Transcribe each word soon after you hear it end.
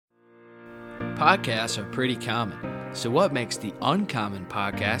Podcasts are pretty common, so what makes the Uncommon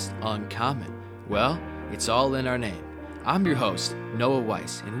podcast uncommon? Well, it's all in our name. I'm your host, Noah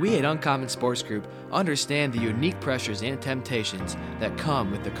Weiss, and we at Uncommon Sports Group understand the unique pressures and temptations that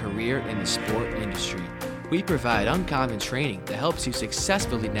come with a career in the sport industry. We provide uncommon training that helps you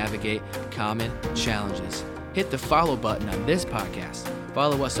successfully navigate common challenges. Hit the follow button on this podcast.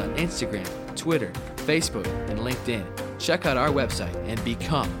 Follow us on Instagram, Twitter, Facebook, and LinkedIn. Check out our website and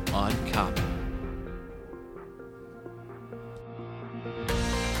become uncommon.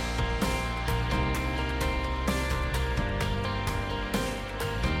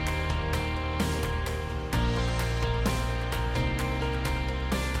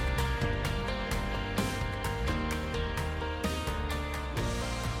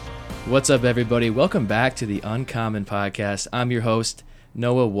 What's up, everybody? Welcome back to the Uncommon Podcast. I'm your host,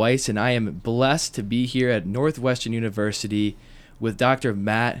 Noah Weiss, and I am blessed to be here at Northwestern University with Dr.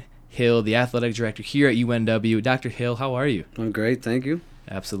 Matt Hill, the athletic director here at UNW. Dr. Hill, how are you? I'm great, thank you.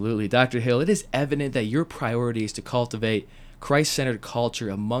 Absolutely. Dr. Hill, it is evident that your priority is to cultivate Christ-centered culture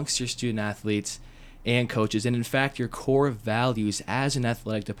amongst your student athletes and coaches, and in fact, your core values as an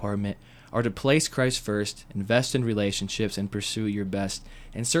athletic department are to place Christ first, invest in relationships, and pursue your best.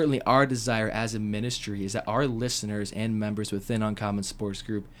 And certainly our desire as a ministry is that our listeners and members within Uncommon Sports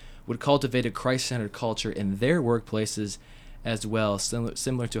Group would cultivate a Christ-centered culture in their workplaces as well,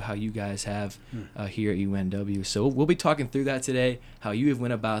 similar to how you guys have here at UNW. So we'll be talking through that today, how you have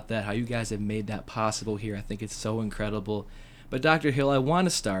went about that, how you guys have made that possible here. I think it's so incredible. But Dr. Hill, I want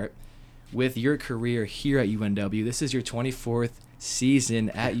to start with your career here at UNW. This is your 24th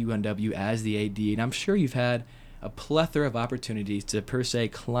season at UNW as the AD, and I'm sure you've had a plethora of opportunities to, per se,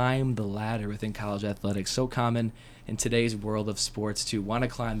 climb the ladder within college athletics. So common in today's world of sports to want to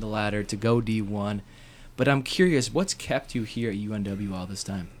climb the ladder, to go D1. But I'm curious, what's kept you here at UNW all this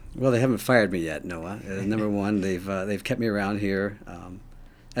time? Well, they haven't fired me yet, Noah. Number one, they've kept me around here.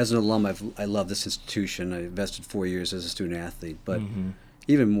 As an alum, I love this institution. I invested 4 years as a student athlete, but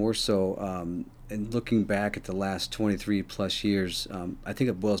even more so, and looking back at the last 23 plus years, I think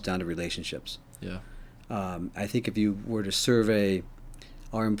it boils down to relationships. Yeah. I think if you were to survey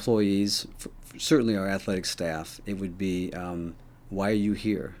our employees, certainly our athletic staff, it would be, why are you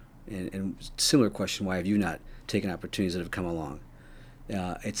here? And similar question, why have you not taken opportunities that have come along?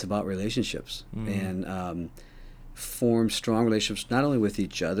 It's about relationships and form strong relationships, not only with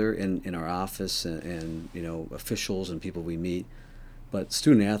each other in our office and officials and people we meet, but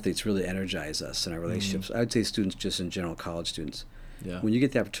student athletes really energize us in our relationships. I would say students just in general, college students. Yeah. When you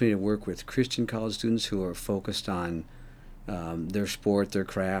get the opportunity to work with Christian college students who are focused on their sport, their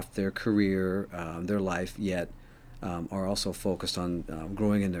craft, their career, their life, yet are also focused on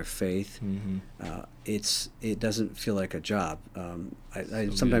growing in their faith, it doesn't feel like a job. I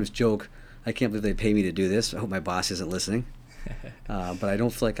sometimes joke, I can't believe they pay me to do this. I hope my boss isn't listening. But I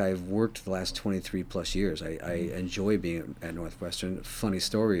don't feel like I've worked the last 23 plus years. I enjoy being at Northwestern. Funny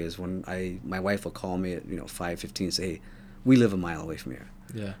story is when my wife will call me at 5:15 and say, hey, we live a mile away from here.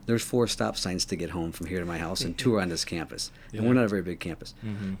 Yeah. There's 4 stop signs to get home from here to my house, and 2 are on this campus. And we're not a very big campus.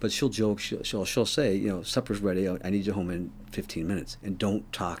 But she'll joke, she'll say, supper's ready, I need you home in 15 minutes, and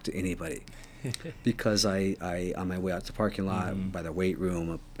don't talk to anybody. Because I on my way out to the parking lot, by the weight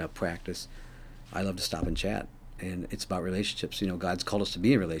room, at practice, I love to stop and chat. And it's about relationships. God's called us to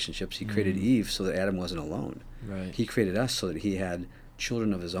be in relationships. He created Eve so that Adam wasn't alone. Right. He created us so that he had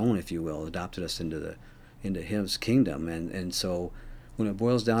children of his own, if you will, adopted us into his kingdom. And so when it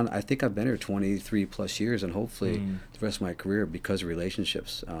boils down, I think I've been here 23 plus years, and hopefully the rest of my career because of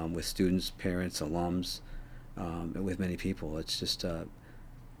relationships with students, parents, alums, and with many people. It's just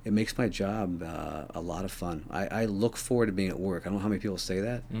it makes my job a lot of fun. I look forward to being at work. I don't know how many people say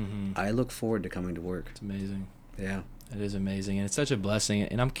that. I look forward to coming to work. It's amazing. Yeah. It is amazing, and it's such a blessing.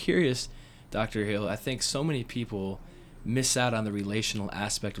 And I'm curious, Dr. Hill, I think so many people miss out on the relational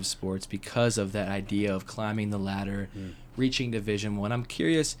aspect of sports because of that idea of climbing the ladder, reaching Division I. I'm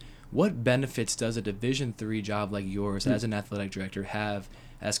curious, what benefits does a Division III job like yours as an athletic director have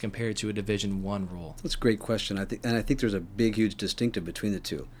as compared to a Division I role? That's a great question. I think there's a big, huge distinctive between the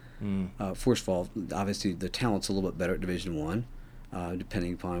two. First of all, obviously the talent's a little bit better at Division I,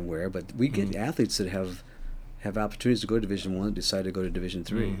 depending upon where. But we get athletes that have opportunities to go to Division I and decide to go to Division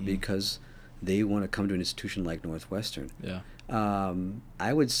III because they want to come to an institution like Northwestern. Yeah.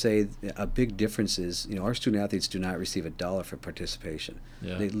 I would say a big difference is, our student athletes do not receive $1 for participation.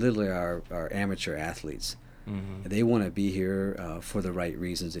 Yeah. They literally are amateur athletes. They want to be here for the right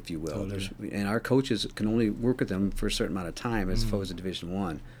reasons, if you will. Totally. And our coaches can only work with them for a certain amount of time as opposed to Division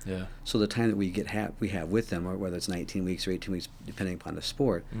I. Yeah. So the time that we have with them, or whether it's 19 weeks or 18 weeks, depending upon the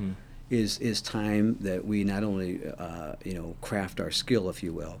sport, is time that we not only craft our skill, if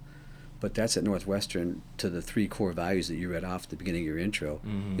you will, but that's at Northwestern to the 3 core values that you read off at the beginning of your intro,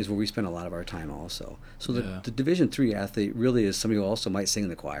 is where we spend a lot of our time also. So the Division III athlete really is somebody who also might sing in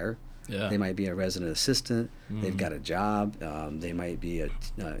the choir. Yeah. They might be a resident assistant. They've got a job. They might be a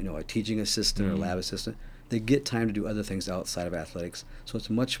teaching assistant or lab assistant. They get time to do other things outside of athletics. So it's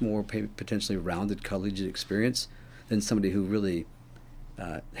a much more potentially rounded collegiate experience than somebody who really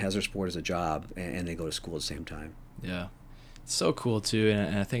has their sport as a job and they go to school at the same time. Yeah. It's so cool, too.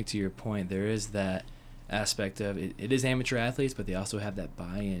 And I think to your point, there is that aspect of it is amateur athletes, but they also have that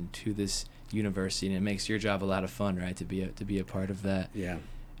buy-in to this university, and it makes your job a lot of fun, right, to be a part of that. Yeah.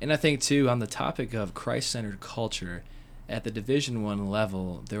 And I think, too, on the topic of Christ-centered culture, at the Division I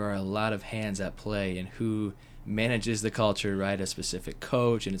level, there are a lot of hands at play in who manages the culture, right? A specific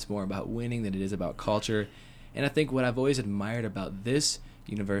coach, and it's more about winning than it is about culture. And I think what I've always admired about this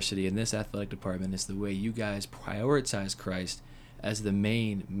university and this athletic department is the way you guys prioritize Christ as the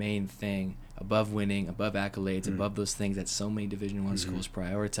main thing, above winning, above accolades, above those things that so many Division I schools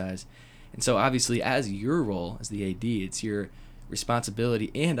prioritize. And so obviously, as your role as the AD, it's your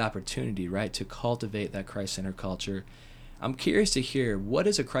responsibility and opportunity, right, to cultivate that Christ-centered culture. I'm curious to hear, what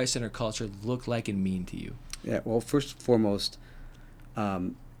does a Christ-centered culture look like and mean to you? Yeah, well, first and foremost,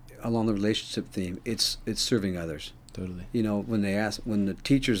 along the relationship theme, it's serving others. Totally. When the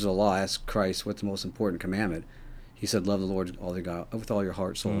teachers of the law asked Christ what's the most important commandment, he said, love the Lord with all your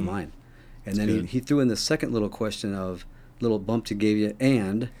heart, soul, and mind. And then he threw in the second little question of, little bump to give you,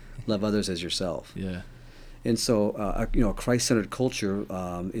 and love others as yourself. Yeah. And so, a Christ-centered culture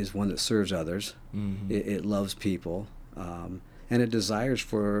is one that serves others. It loves people, and it desires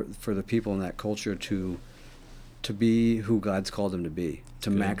for the people in that culture to be who God's called them to be, to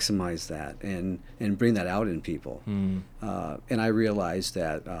maximize that and bring that out in people. And I realize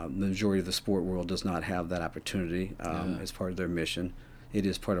that the majority of the sport world does not have that opportunity as part of their mission. It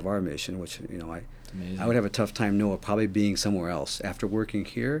is part of our mission, which I would have a tough time, Noah, probably being somewhere else after working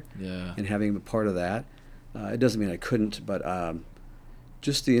here and having a part of that. It doesn't mean I couldn't, but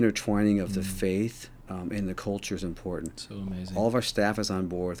just the intertwining of the faith and the culture is important. So amazing. All of our staff is on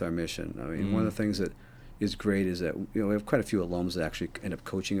board with our mission. I mean, one of the things that is great is that we have quite a few alums that actually end up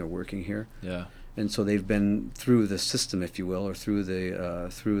coaching or working here. Yeah. And so they've been through the system, if you will, or through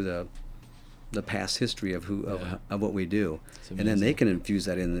the past history of of what we do, and then they can infuse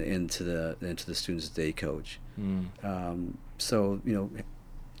that into the students that they coach. So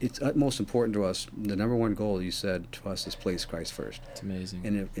it's most important to us. The number one goal, you said to us, is place Christ first. It's amazing.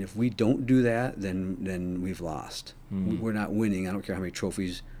 And if we don't do that, then we've lost. We're not winning. I don't care how many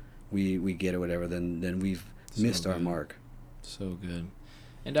trophies we get or whatever. Then we've missed our mark. So good.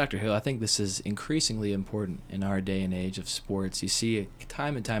 And Dr. Hill, I think this is increasingly important in our day and age of sports. You see it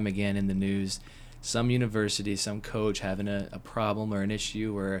time and time again in the news. Some university, some coach having a problem or an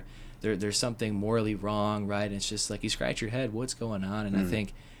issue where there's something morally wrong, right? And it's just like you scratch your head, what's going on? And I think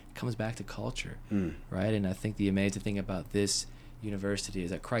it comes back to culture, right? And I think the amazing thing about this university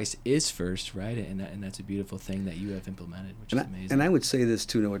is that Christ is first, right? And that's a beautiful thing that you have implemented, which is amazing. And I would say this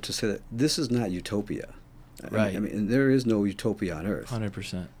too, Noah, to say that this is not utopia. Right. I mean, there is no utopia on earth.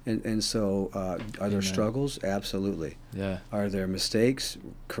 100%. And so, are there struggles? Absolutely. Yeah. Are there mistakes?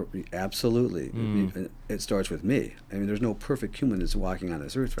 Absolutely. It starts with me. I mean, there's no perfect human that's walking on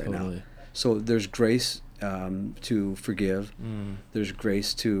this earth right now. So there's grace to forgive. There's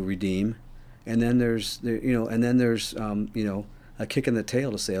grace to redeem, and then there's a kick in the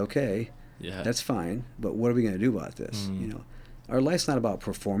tail to say, okay, that's fine, but what are we going to do about this? Our life's not about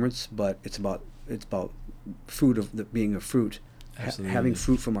performance, but it's about fruit of being a fruit, having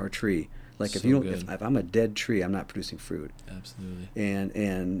fruit from our tree. Like if I'm a dead tree, I'm not producing fruit. Absolutely.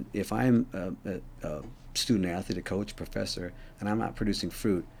 And if I'm a student athlete, a coach, professor, and I'm not producing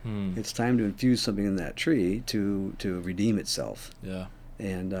fruit, it's time to infuse something in that tree to redeem itself. Yeah.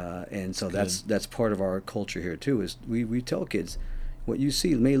 And so that's part of our culture here too. Is we tell kids, what you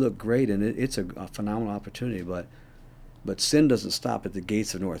see may look great and it's a phenomenal opportunity, but sin doesn't stop at the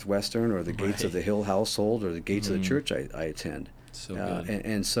gates of Northwestern or the gates of the Hill household or the gates of the church I attend. So good.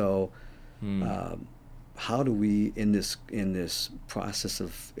 And so, how do we in this process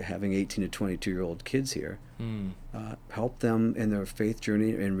of having 18 to 22-year-old kids here help them in their faith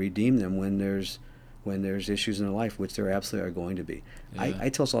journey and redeem them when there's issues in their life, which there absolutely are going to be. Yeah. I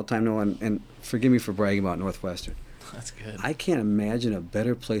tell us all the time, Noah, and forgive me for bragging about Northwestern. That's good. I can't imagine a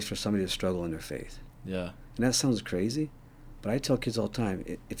better place for somebody to struggle in their faith. Yeah. And that sounds crazy, but I tell kids all the time,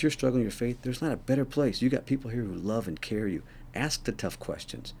 if you're struggling in your faith, there's not a better place. You got people here who love and care you. Ask the tough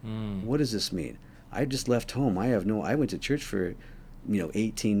questions. What does this mean? I just left home. I went to church for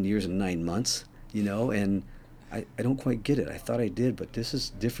 18 years and 9 months, and I don't quite get it. I thought I did, but this is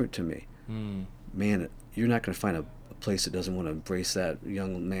different to me. Man, you're not going to find a place that doesn't want to embrace that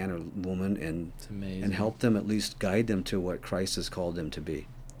young man or woman and help them, at least guide them to what Christ has called them to be.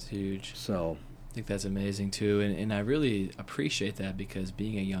 It's huge. So I think that's amazing too, and I really appreciate that, because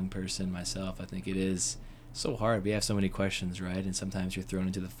being a young person myself, I think it is so hard. We have so many questions, right? And sometimes you're thrown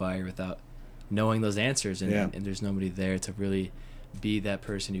into the fire without knowing those answers, and there's nobody there to really be that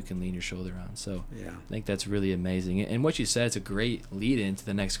person you can lean your shoulder on. So I think that's really amazing. And what you said is a great lead into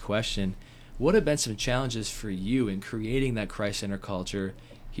the next question. What have been some challenges for you in creating that Christ-centered culture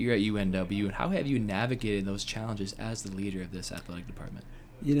here at UNW, and how have you navigated those challenges as the leader of this athletic department?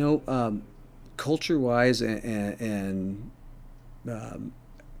 Culture-wise and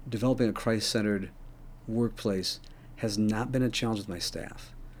developing a Christ-centered workplace has not been a challenge with my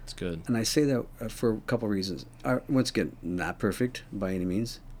staff. That's good. And I say that for a couple of reasons. Once again, not perfect by any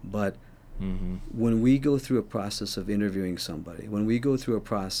means, but when we go through a process of interviewing somebody, when we go through a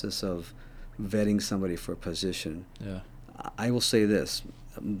process of vetting somebody for a position, I will say this.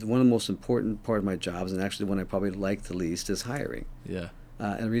 One of the most important part of my jobs, and actually one I probably like the least, is hiring.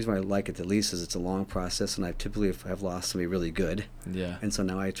 And the reason why I like it the least is it's a long process, and I typically have lost somebody really good. And so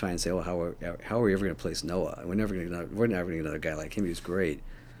now I try and say, how are we ever going to place Noah? We're never going to get another guy like him. He was great.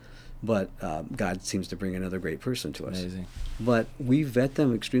 But God seems to bring another great person to us. Amazing. But we vet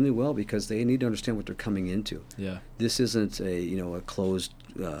them extremely well, because they need to understand what they're coming into. This isn't a closed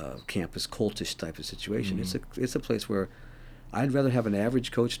campus cultish type of situation. It's a place where I'd rather have an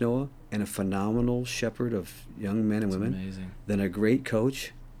average coach, Noah, and a phenomenal shepherd of young men and women than a great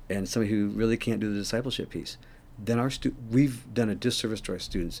coach and somebody who really can't do the discipleship piece. Then we've done a disservice to our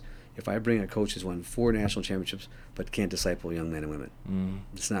students if I bring a coach who's won 4 national championships but can't disciple young men and women.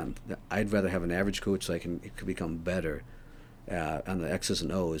 It's not. I'd rather have an average coach so it could become better on the X's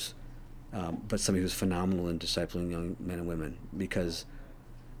and O's, but somebody who's phenomenal in discipling young men and women, because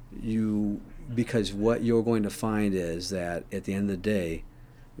what you're going to find is that at the end of the day,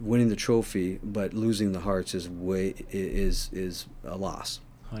 winning the trophy but losing the hearts is a loss.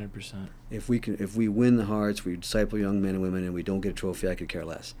 100%. If we win the hearts, we disciple young men and women, and we don't get a trophy, I could care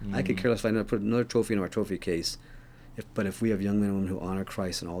less. I could care less if I put another trophy in our trophy case. But if we have young men and women who honor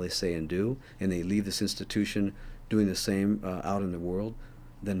Christ in all they say and do, and they leave this institution doing the same out in the world,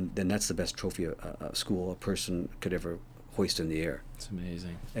 then that's the best trophy a school, a person could ever hoist in the air. It's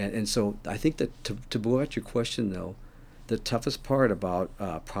amazing. And so I think that to go at your question, though, the toughest part about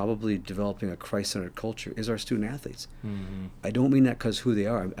probably developing a Christ-centered culture is our student athletes. I don't mean that because who they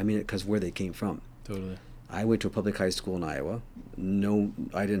are. I mean it because where they came from. Totally. I went to a public high school in Iowa. No,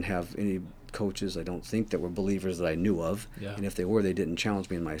 I didn't have any coaches, I don't think, that were believers that I knew of. And if they were, they didn't challenge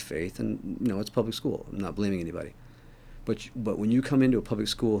me in my faith. And, it's public school. I'm not blaming anybody. But when you come into a public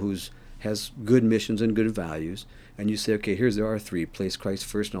school has good missions and good values, and you say, okay, there are 3: place Christ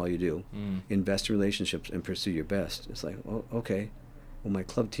first in all you do, invest in relationships, and pursue your best. It's like, oh, okay, well, my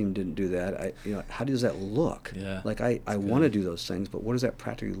club team didn't do that. How does that look? Like I want to do those things, but what does that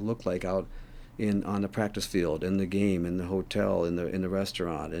practically look like out on the practice field, in the game, in the hotel, in the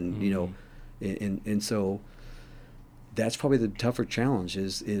restaurant, and and so that's probably the tougher challenge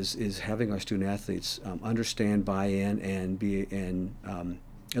is having our student athletes understand, buy in, and be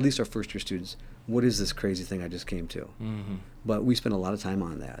at least our first year students. What is this crazy thing I just came to? But we spend a lot of time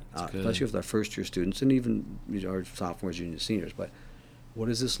on that, especially with our first year students and even our sophomores, juniors, seniors. But what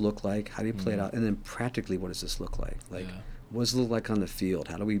does this look like? How do you play it out? And then practically, what does this look like? What does it look like on the field?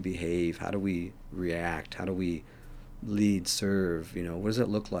 How do we behave? How do we react? How do we lead, serve? What does it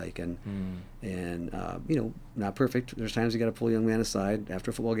look like? And not perfect. There's times you got to pull a young man aside.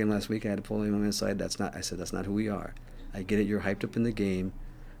 After a football game last week, I had to pull a young man aside. I said that's not who we are. I get it. You're hyped up in the game.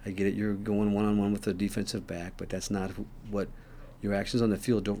 I get it. You're going one-on-one with the defensive back, but that's not what your actions on the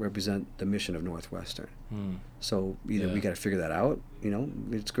field don't represent the mission of Northwestern. So either we got to figure that out.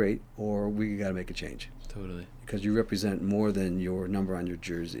 It's great, or we got to make a change. Totally. Because you represent more than your number on your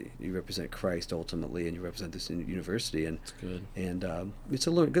jersey. You represent Christ ultimately, and you represent this university. And that's good. And it's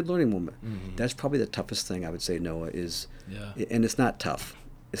a good learning moment. That's probably the toughest thing I would say, Noah, is. And it's not tough.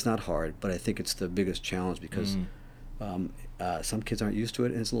 It's not hard, but I think it's the biggest challenge because some kids aren't used to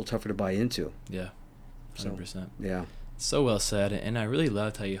it, and it's a little tougher to buy into. 100%. Yeah. So well said, and I really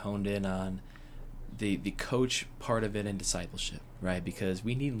loved how you honed in on the coach part of it and discipleship, right? Because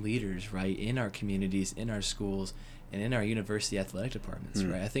we need leaders, right, in our communities, in our schools, and in our university athletic departments,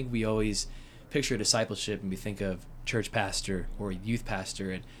 right? I think we always picture discipleship and we think of church pastor or youth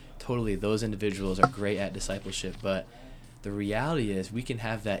pastor, and totally those individuals are great at discipleship, but the reality is we can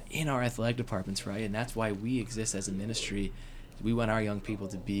have that in our athletic departments, right? And that's why we exist as a ministry, We want our young people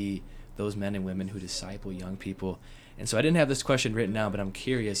to be those men and women who disciple young people. And so I didn't have this question written down, but I'm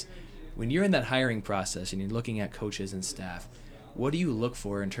curious, when you're in that hiring process and you're looking at coaches and staff, what do you look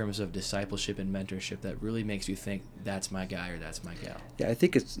for in terms of discipleship and mentorship that really makes you think that's my guy or that's my gal? Yeah, I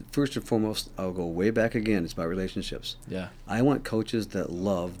think it's first and foremost, I'll go way back again, it's about relationships. Yeah. I want coaches that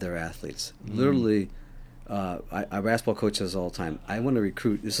love their athletes. Literally, our basketball coach says all the time, I want to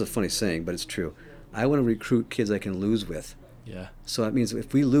recruit, this is a funny saying, but it's true, I want to recruit kids I can lose with. Yeah. So that means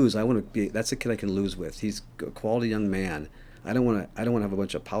if we lose, I want to be, that's a kid I can lose with. He's a quality young man. I don't want to have a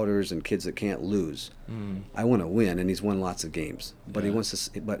bunch of powders and kids that can't lose. I want to win, and he's won lots of games. But he wants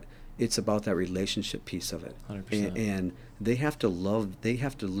to. But it's about that relationship piece of it. 100%. And they have to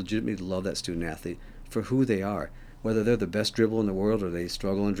legitimately love that student athlete for who they are. Whether they're the best dribbler in the world or they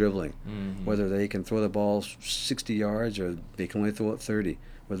struggle in dribbling, whether they can throw the ball 60 yards or they can only throw it 30,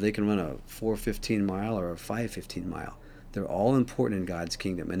 whether they can run a 4:15 mile or a 5:15 mile. They're all important in God's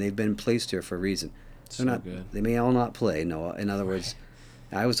kingdom, and they've been placed here for a reason. So not good. They may all not play. No, in other words,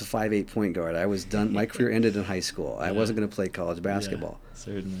 I was a 5'8" point guard. I was done. My career ended in high school. I wasn't going to play college basketball. Yeah,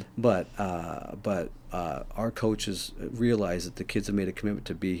 certainly. But our coaches realize that the kids have made a commitment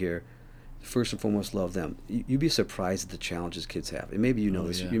to be here. First and foremost, love them. You'd be surprised at the challenges kids have. And maybe you know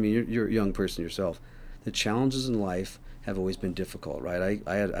this. Yeah. I mean, you're a young person yourself. The challenges in life have always been difficult, right?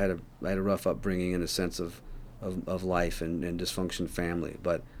 I had a rough upbringing in a sense of life and dysfunction family,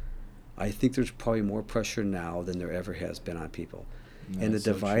 but I think there's probably more pressure now than there ever has been on people. And the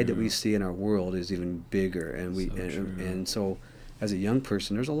divide that we see in our world is even bigger. And so as a young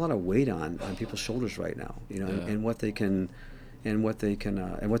person, there's a lot of weight on people's shoulders right now, and what they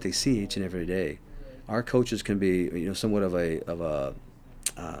see each and every day. Our coaches can be, somewhat of a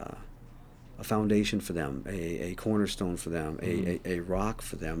foundation for them, a cornerstone for them, a rock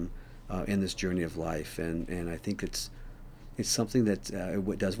for them in this journey of life. And I think it's something that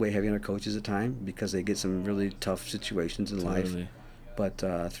does weigh heavy on our coaches at times because they get some really tough situations in life. But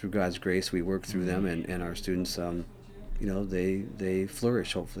through God's grace, we work through them, and our students, they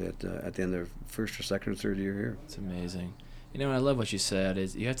flourish hopefully at the end of their first or second or third year here. It's amazing. And I love what you said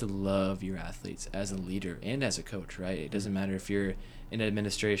is you have to love your athletes as a leader and as a coach, right? It doesn't matter if you're in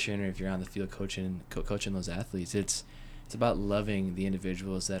administration or if you're on the field coaching those athletes. It's about loving the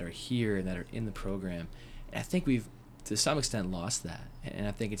individuals that are here and that are in the program. And I think we've to some extent lost that, and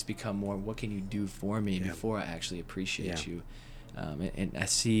I think it's become more, what can you do for me before I actually appreciate you? And I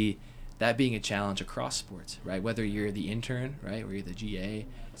see that being a challenge across sports, right? Whether you're the intern, right, or you're the GA,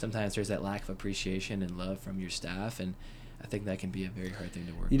 sometimes there's that lack of appreciation and love from your staff, and I think that can be a very hard thing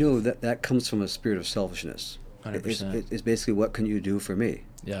to work with. That comes from a spirit of selfishness. 100%. It's basically, what can you do for me?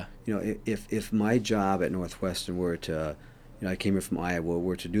 Yeah. If my job at Northwestern were to, I came here from Iowa,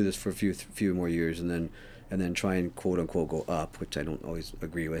 were to do this for a few more years and then try and quote unquote go up, which I don't always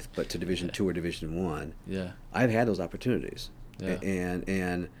agree with, but to Division II or Division I. Yeah. I've had those opportunities. Yeah.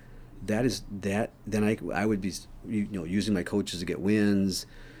 And that is that. Then I would be using my coaches to get wins,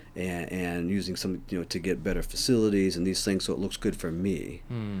 and using some to get better facilities and these things, so it looks good for me,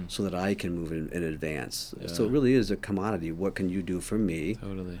 so that I can move in advance. Yeah. So it really is a commodity. What can you do for me?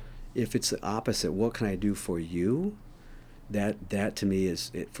 Totally. If it's the opposite, what can I do for you? That to me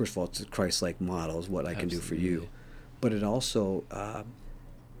is, first of all, it's a Christ-like model, is what I can do for you. But it also,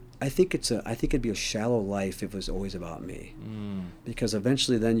 I think it'd be a shallow life if it was always about me. Because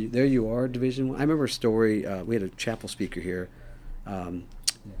eventually, then there you are, Division I. I remember a story. We had a chapel speaker here,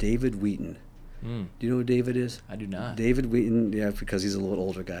 David Wheaton. Do you know who David is? I do not. David Wheaton, yeah, because he's a little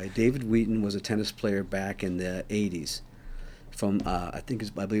older guy. David Wheaton was a tennis player back in the '80s, from I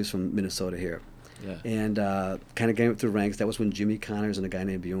believe it's from Minnesota here. Yeah. And kind of getting up through ranks. That was when Jimmy Connors and a guy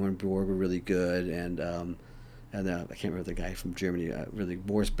named Bjorn Borg were really good, and I can't remember the guy from Germany. Really,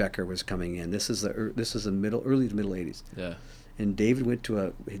 Boris Becker was coming in. This is the early to middle '80s. Yeah. And David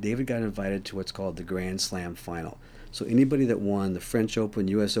got invited to what's called the Grand Slam final. So anybody that won the French Open,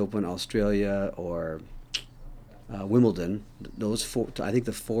 U.S. Open, Australia, or Wimbledon, those four, I think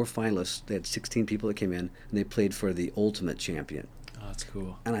the four finalists, they had 16 people that came in, and they played for the ultimate champion. Oh, that's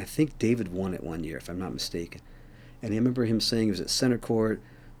cool. And I think David won it one year, if I'm not mistaken. And I remember him saying he was at center court.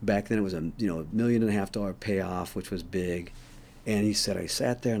 Back then it was a $1.5 million payoff, which was big. And he said, I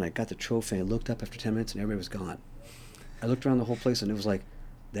sat there and I got the trophy and I looked up after 10 minutes and everybody was gone. I looked around the whole place and it was like,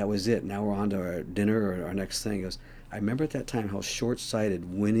 that was it. Now we're on to our dinner or our next thing. He goes, I remember at that time how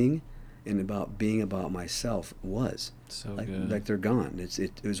short-sighted winning and being about myself was. So good. Like they're gone.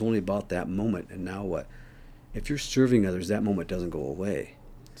 It was only about that moment. And now what? If you're serving others, that moment doesn't go away.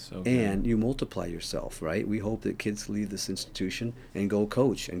 So and good. you multiply yourself, right? We hope that kids leave this institution and go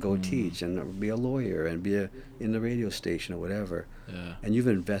coach and go teach and be a lawyer and in the radio station or whatever. Yeah. And you've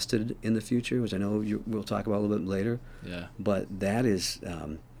invested in the future, which I know we'll talk about a little bit later. Yeah. But that is,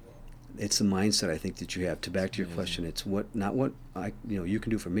 it's the mindset I think that you have. Back to your amazing. question, it's not what you can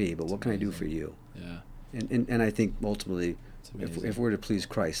do for me, but what can I do for you? Yeah. And I think ultimately, It's if we're to please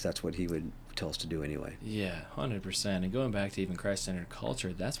Christ, that's what He would tell us to do anyway. Yeah, 100%. And going back to even Christ-centered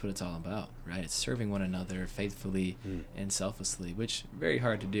culture, that's what it's all about, right? It's serving one another faithfully and selflessly, which very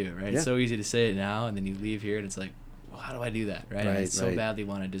hard to do, right? Yeah. It's so easy to say it now, and then you leave here, and it's like, well, how do I do that, right? I so Right. badly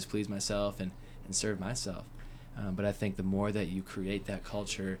want to just please myself and serve myself. But I think the more that you create that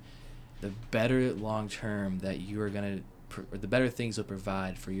culture, the better long-term that you are going to or the better things will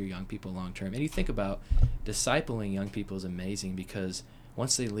provide for your young people long term. And you think about discipling young people is amazing, because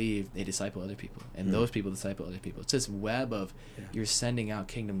once they leave, they disciple other people, and those people disciple other people. It's this web of you're sending out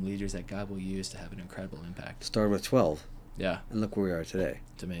kingdom leaders that God will use to have an incredible impact. Started with 12. Yeah. And look where we are today.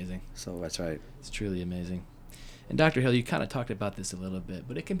 It's amazing. So that's right. It's truly amazing. And Dr. Hill, you kind of talked about this a little bit,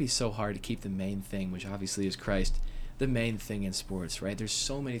 but it can be so hard to keep the main thing, which obviously is Christ, the main thing in sports, right? There's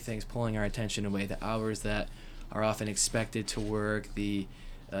so many things pulling our attention away, the hours that are often expected to work, the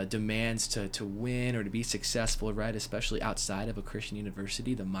demands to win or to be successful, right? Especially outside of a Christian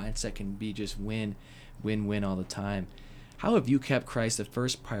university, the mindset can be just win, win, win all the time. How have you kept Christ the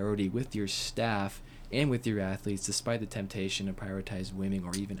first priority with your staff and with your athletes, despite the temptation to prioritize winning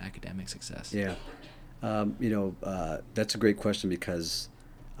or even academic success? Yeah. That's a great question, because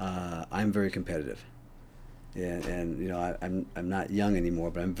I'm very competitive. And I'm not young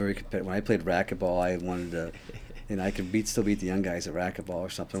anymore, but I'm very competitive. When I played racquetball, I wanted to, I could still beat the young guys at racquetball or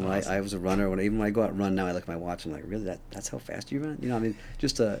something. When I was a runner, even when I go out and run now, I look at my watch and I'm like, really, that's how fast you run?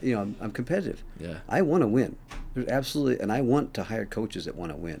 I'm competitive. Yeah. I want to win. There's absolutely, and I want to hire coaches that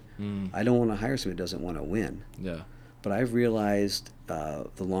want to win. I don't want to hire somebody that doesn't want to win. Yeah. But I've realized the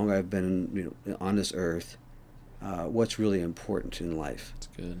longer I've been on this earth, what's really important in life. That's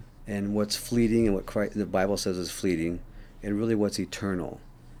good. And what's fleeting, and what the Bible says is fleeting, and really what's eternal.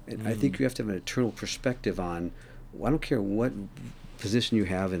 And I think you have to have an eternal perspective on, I don't care what position you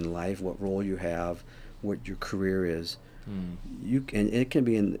have in life, what role you have, what your career is. And it can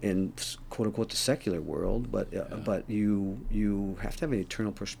be in quote unquote the secular world, but you have to have an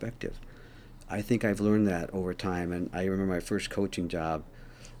eternal perspective. I think I've learned that over time. And I remember my first coaching job.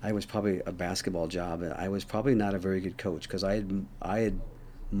 I was probably a basketball job. I was probably not a very good coach, because I had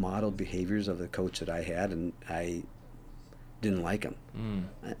modeled behaviors of the coach that I had, and I didn't like him.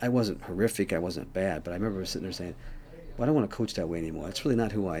 I wasn't horrific, I wasn't bad, but I remember sitting there saying, well, I don't want to coach that way anymore. It's really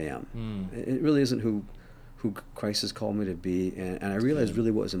not who I am. It really isn't who Christ has called me to be. And I realized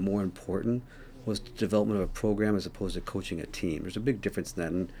really what was more important was the development of a program as opposed to coaching a team. There's a big difference in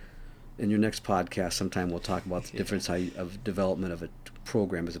that. And in your next podcast sometime we'll talk about the difference of development of a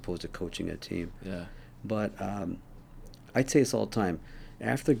program as opposed to coaching a team. Yeah. But I'd say this all the time.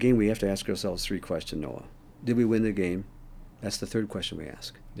 After the game, we have to ask ourselves 3 questions, Noah. Did we win the game? That's the 3rd question we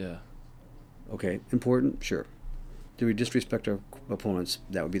ask. Yeah. Okay, important? Sure. Did we disrespect our opponents?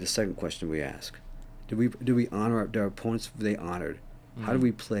 That would be the 2nd question we ask. Did we honor our opponents? Were they honored? How do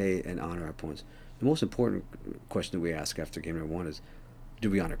we play and honor our opponents? The most important question that we ask after game number 1 is, do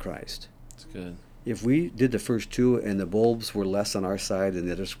we honor Christ? That's good. If we did the first 2 and the bulbs were less on our side than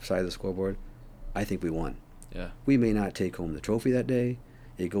the other side of the scoreboard, I think we won. Yeah. We may not take home the trophy that day.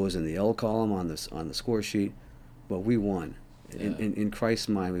 It goes in the L column on the score sheet, but we won. Yeah. In Christ's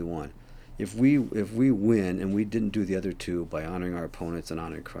mind, we won. If we win and we didn't do the other 2 by honoring our opponents and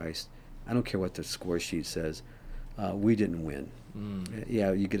honoring Christ, I don't care what the score sheet says, we didn't win.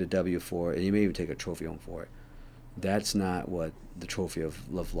 Yeah, you get a W for it, and you may even take a trophy home for it. That's not what the trophy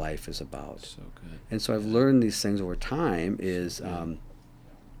of life is about. So good. And so I've learned these things over time is,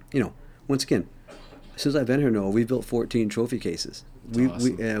 once again, since I've been here, Noah, we've built 14 trophy cases.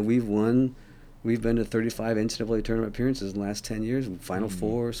 Awesome. We've won. We've been to 35 NCAA tournament appearances in the last 10 years, Final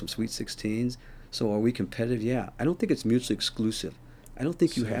Four, some Sweet 16s. So are we competitive? Yeah. I don't think it's mutually exclusive. I don't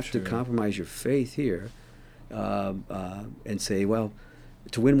think you have to compromise your faith here and say, well,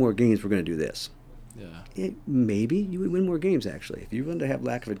 to win more games, we're going to do this. Yeah. Maybe you would win more games, actually. If you're going to have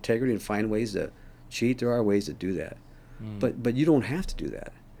lack of integrity and find ways to cheat, there are ways to do that. But you don't have to do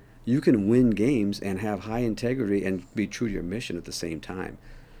that. You can win games and have high integrity and be true to your mission at the same time.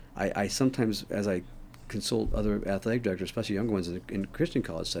 I sometimes, as I consult other athletic directors, especially younger ones in Christian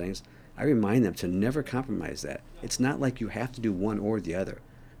college settings, I remind them to never compromise that. It's not like you have to do one or the other.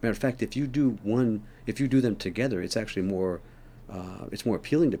 Matter of fact, if you do them together, it's actually more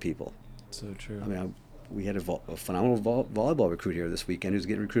appealing to people. So true. I mean, we had a phenomenal volleyball recruit here this weekend who's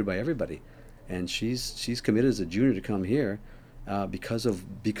getting recruited by everybody, and she's committed as a junior to come here because of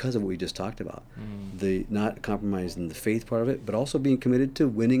what we just talked about, the not compromising the faith part of it, but also being committed to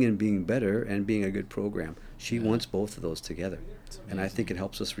winning and being better and being a good program. She wants both of those together, and I think it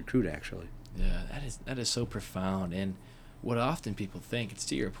helps us recruit actually. Yeah, that is so profound. And what often people think, it's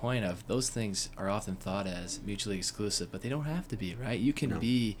to your point of those things are often thought as mutually exclusive, but they don't have to be, right? You can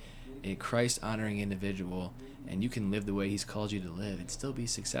be a Christ-honoring individual, and you can live the way He's called you to live and still be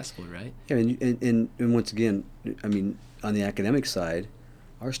successful, right? Yeah, and once again, I mean, on the academic side,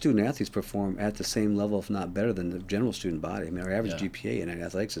 our student athletes perform at the same level, if not better, than the general student body. I mean, our average GPA in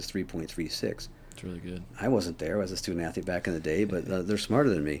athletics is 3.36. It's really good. I wasn't there. I was a student athlete back in the day, but they're smarter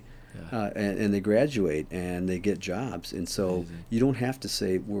than me. And they graduate and they get jobs. And so you don't have to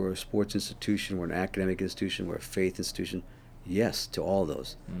say we're a sports institution, we're an academic institution, we're a faith institution. Yes to all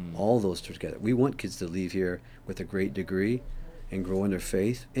those. All those together. We want kids to leave here with a great degree and grow in their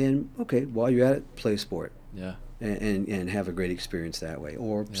faith. And, okay, while you're at it, play sport. Yeah. And have a great experience that way.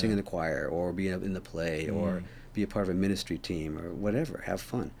 Or sing in the choir, or be in the play, or be a part of a ministry team, or whatever. Have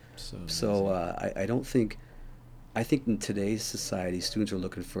fun. So I don't think... I think in today's society, students are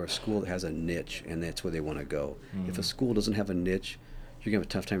looking for a school that has a niche, and that's where they want to go. If a school doesn't have a niche, you're going to have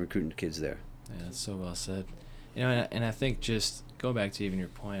a tough time recruiting kids there. Yeah, that's so well said. You know, and I think just going back to even your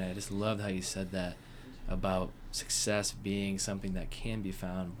point, I just loved how you said that about success being something that can be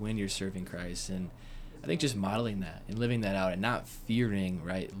found when you're serving Christ. And I think just modeling that and living that out and not fearing,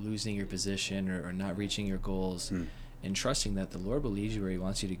 right, losing your position or not reaching your goals, and trusting that the Lord will lead you where He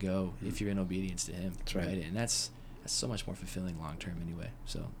wants you to go if you're in obedience to Him. That's right. And that's so much more fulfilling long term anyway.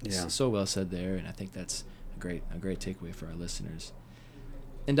 So yeah. So well said there, and I think that's a great takeaway for our listeners.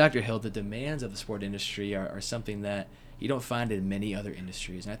 And Dr. Hill, the demands of the sport industry are something that you don't find in many other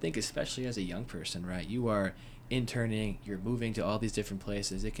industries. And I think especially as a young person, right, you are interning, you're moving to all these different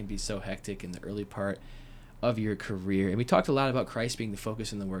places. It can be so hectic in the early part of your career. And we talked a lot about Christ being the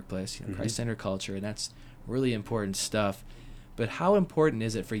focus in the workplace, you know, Christ-centered culture, and that's really important stuff. But how important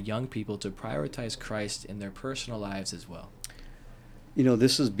is it for young people to prioritize Christ in their personal lives as well? You know,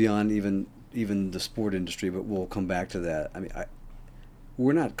 this is beyond even the sport industry, but we'll come back to that. I mean,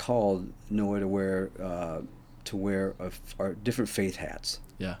 we're not called nowhere to wear our different faith hats.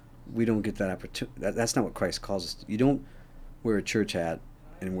 Yeah. We don't get that opportunity. That's not what Christ calls us to. You don't wear a church hat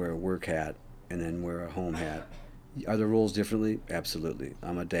and wear a work hat and then wear a home hat. Are the roles differently? Absolutely.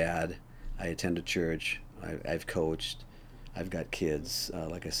 I'm a dad. I attend a church. I've coached. I've got kids.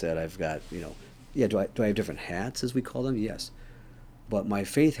 Like I said, I've got, do I have different hats, as we call them? Yes. But my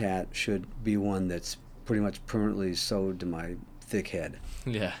faith hat should be one that's pretty much permanently sewed to my thick head.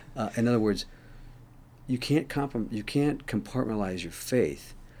 Yeah. In other words, you can't compartmentalize your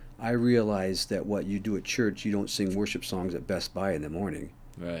faith. I realize that what you do at church, you don't sing worship songs at Best Buy in the morning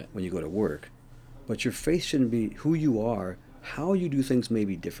when you go to work. But your faith shouldn't be who you are. How you do things may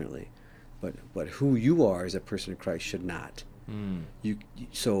be differently. But who you are as a person in Christ should not.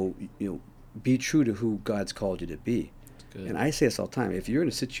 So be true to who God's called you to be. Good. And I say this all the time. If you're in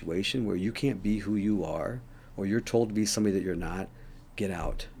a situation where you can't be who you are, or you're told to be somebody that you're not, get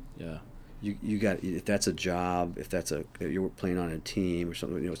out. Yeah. You got, if that's a job, if you're playing on a team or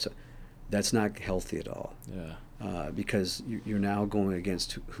something, that's not healthy at all. Yeah. Because you're now going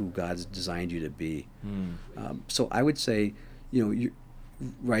against who God's designed you to be. So I would say, you're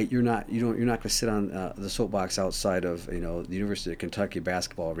not going to sit on the soapbox outside of the University of Kentucky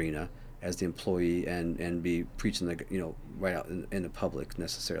basketball arena as the employee and be preaching right out in the public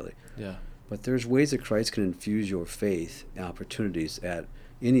necessarily. Yeah. But there's ways that Christ can infuse your faith and opportunities at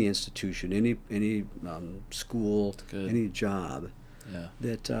any institution, any school, any job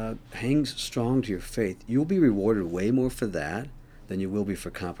that hangs strong to your faith. You'll be rewarded way more for that than you will be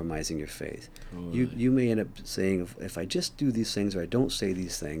for compromising your faith. Totally. You may end up saying, if I just do these things or I don't say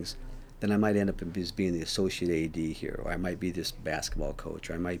these things, then I might end up as being the associate AD here, or I might be this basketball coach,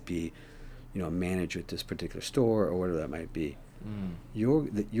 or I might be a manager at this particular store, or whatever that might be. You're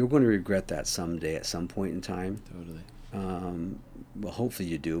going to regret that someday at some point in time. Totally. Well, hopefully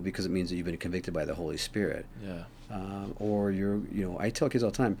you do, because it means that you've been convicted by the Holy Spirit. Yeah. Or I tell kids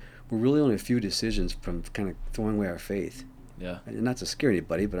all the time, we're really only a few decisions from kind of throwing away our faith. Yeah. And not to scare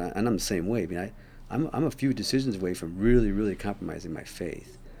anybody, but I'm the same way. I mean, I'm a few decisions away from really, really compromising my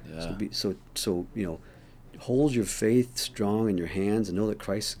faith. Yeah. So hold your faith strong in your hands and know that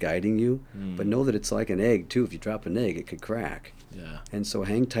Christ's guiding you, but know that it's like an egg too. If you drop an egg, it could crack. Yeah. And so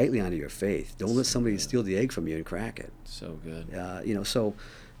hang tightly onto your faith. Don't let somebody steal the egg from you and crack it. So good.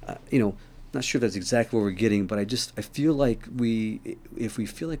 Not sure that's exactly what we're getting, but I feel like if we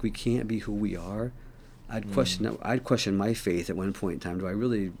feel like we can't be who we are, I'd question my faith at one point in time. Do I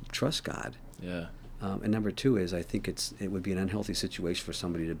really trust God? Yeah. And number two is, I think it would be an unhealthy situation for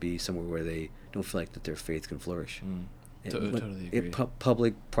somebody to be somewhere where they don't feel like that their faith can flourish. Totally agree.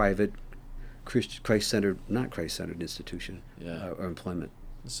 Public, private, Christ-centered, not Christ-centered institution, or employment.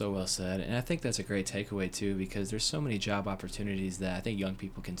 So well said. And I think that's a great takeaway too, because there's so many job opportunities that I think young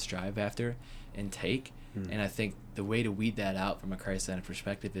people can strive after and take. And I think the way to weed that out from a Christ-centered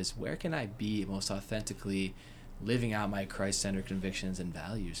perspective is, where can I be most authentically living out my Christ-centered convictions and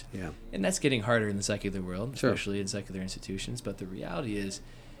values? Yeah. And that's getting harder in the secular world, Sure. especially in secular institutions. But the reality is,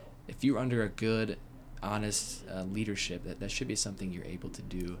 if you're under a good, honest leadership, that should be something you're able to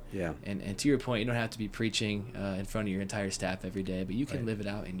do. Yeah. And to your point, you don't have to be preaching in front of your entire staff every day, but you can live it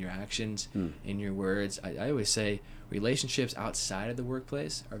out in your actions, in your words. I always say relationships outside of the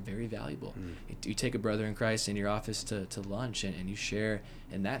workplace are very valuable. You take a brother in Christ in your office to lunch, and you share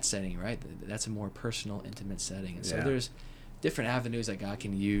in that setting, right? That's a more personal, intimate setting. And so there's different avenues that God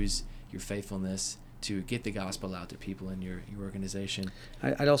can use your faithfulness to get the gospel out to people in your organization.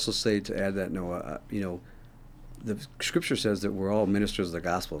 I'd also say, to add that, Noah, the Scripture says that we're all ministers of the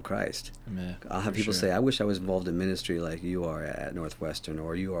gospel of Christ. Amen. I'll have people say, I wish I was involved in ministry like you are at Northwestern,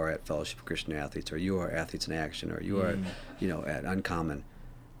 or you are at Fellowship of Christian Athletes, or you are Athletes in Action, or you are, at Uncommon.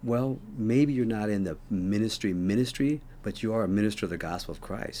 Well, maybe you're not in the ministry, but you are a minister of the gospel of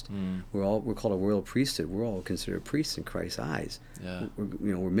Christ. We're called a royal priesthood. We're all considered priests in Christ's eyes. Yeah.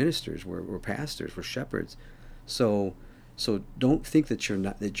 We're ministers. We're pastors. We're shepherds. So don't think that you're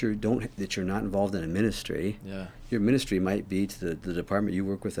not involved in a ministry. Yeah. Your ministry might be to the department you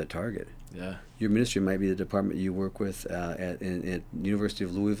work with at Target. Yeah. Your ministry might be the department you work with at University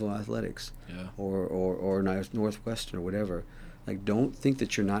of Louisville Athletics. Yeah. Or Northwestern or whatever. Like, don't think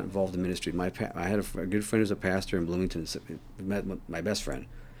that you're not involved in ministry. I had a good friend who's a pastor in Bloomington, my best friend,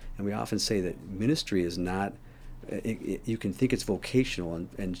 and we often say that ministry is not. You can think it's vocational,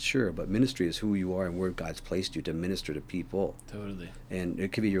 and sure, but ministry is who you are and where God's placed you to minister to people. Totally. And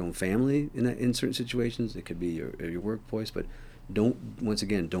it could be your own family in certain situations. It could be your workplace, but don't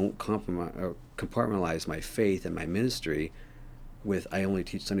compartmentalize my faith and my ministry with, I only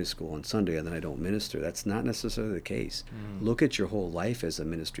teach Sunday school on Sunday and then I don't minister. That's not necessarily the case. Look at your whole life as a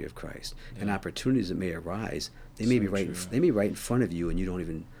ministry of Christ, and opportunities that may arise, they may be right in front of you, and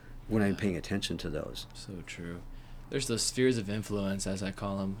we're not even paying attention to those. So true. There's those spheres of influence, as I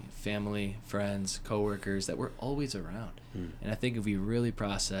call them, family, friends, coworkers, that we're always around. And I think if we really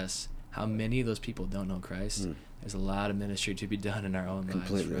process how many of those people don't know Christ, there's a lot of ministry to be done in our own lives.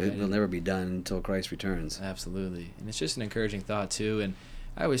 Completely. Right? It will never be done until Christ returns. Absolutely. And it's just an encouraging thought, too. And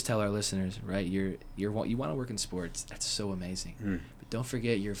I always tell our listeners, right, you want to work in sports. That's so amazing. But don't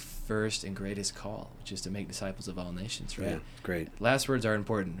forget your first and greatest call, which is to make disciples of all nations, right? Yeah, great. Last words are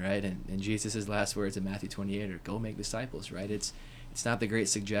important, right? And Jesus' last words in Matthew 28 are, go make disciples, right? It's not the great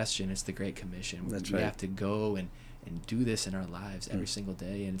suggestion, it's the great commission. That's we right. have to go and do this in our lives every single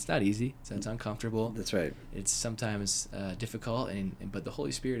day, and it's not easy. It's uncomfortable. That's right. It's sometimes difficult, but the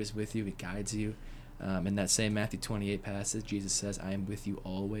Holy Spirit is with you. It guides you. In that same Matthew 28 passage, Jesus says, I am with you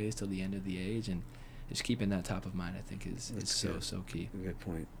always till the end of the age, and just keeping that top of mind, I think, is so key. Good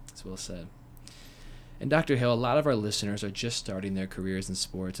point. That's well said. And Dr. Hill, a lot of our listeners are just starting their careers in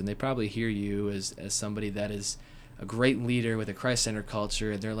sports, and they probably hear you as somebody that is a great leader with a Christ-centered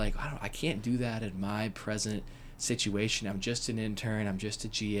culture, and they're like, I can't do that in my present situation. I'm just an intern. I'm just a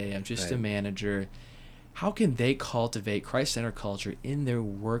GA. I'm just a manager. How can they cultivate Christ-centered culture in their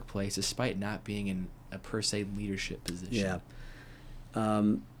workplace despite not being in a per se leadership position?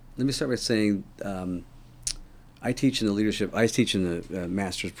 Yeah. Let me start by saying I teach in the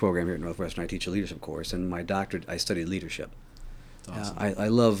master's program here at Northwestern. I teach a leadership course, and my doctorate I studied leadership. Awesome. I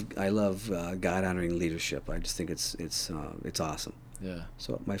love God honoring leadership. I just think it's awesome. Yeah.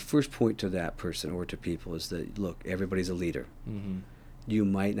 So my first point to that person or to people is that, look, everybody's a leader. You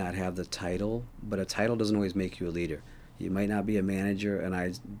might not have the title, but a title doesn't always make you a leader. You might not be a manager, and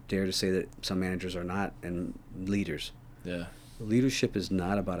I dare to say that some managers are not and leaders. Yeah. Leadership is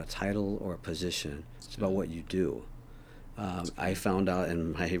not about a title or a position. It's about what you do. I found out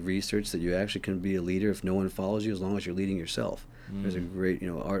in my research that you actually can be a leader if no one follows you, as long as you're leading yourself. There's a great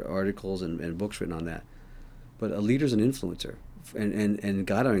articles and books written on that. But a leader's an influencer, and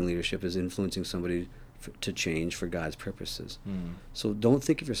God-honoring leadership is influencing somebody to change for God's purposes. So don't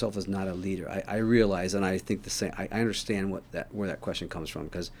think of yourself as not a leader. I realize, and I think the same. I understand where that question comes from,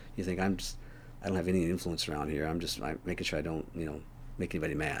 because you think I don't have any influence around here. I'm making sure I don't make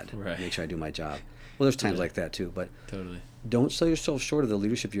anybody mad. Right. Make sure I do my job. Well, there's times like that too, but totally. Don't sell yourself short of the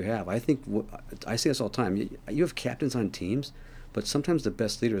leadership you have. I think I say this all the time. You have captains on teams, But sometimes the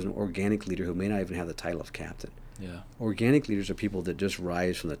best leader is an organic leader who may not even have the title of captain. Yeah. Organic leaders are people that just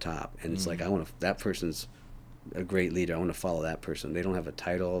rise from the top, and it's like, Mm. that person's a great leader. I want to follow that person. They don't have a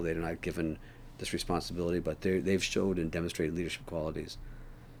title. They're not given this responsibility, but they've showed and demonstrated leadership qualities.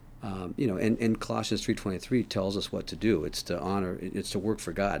 And Colossians 3:23 tells us what to do. It's to honor. It's to work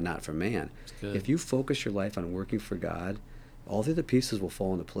for God, not for man. Good. If you focus your life on working for God, all the other pieces will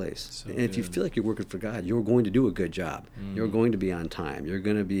fall into place. So and if you good. feel like you're working for God, you're going to do a good job. You're Mm. going to be on time. You're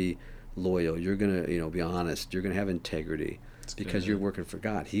going to be loyal. You're going to be honest. You're going to have integrity because good. you're working for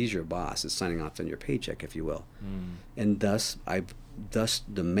God. He's your boss. It's signing off on your paycheck, if you will. Mm. And thus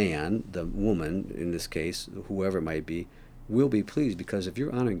the man, the woman in this case, whoever it might be, will be pleased, because if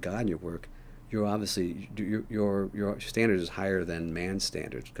you're honoring God in your work, you're obviously your standard is higher than man's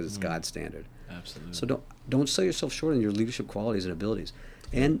standard, because it's God's standard. Absolutely. So don't sell yourself short on your leadership qualities and abilities.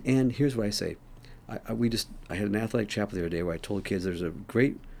 And here's what I say. I had an athletic chapel the other day where I told kids there's a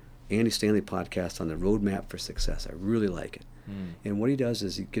great Andy Stanley podcast on the roadmap for success. I really like it. Mm. And what he does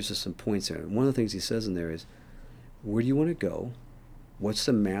is he gives us some points there. And one of the things he says in there is, where do you want to go? What's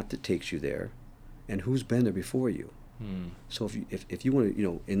the map that takes you there? And who's been there before you? Mm. So if you want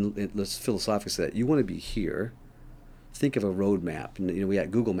to, let's philosophically say that you want to be here, think of a road map. And, we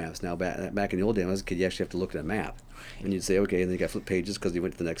got Google Maps now. Back in the old days, when I was a kid, you actually have to look at a map. And you'd say, okay, and then you got flip pages because you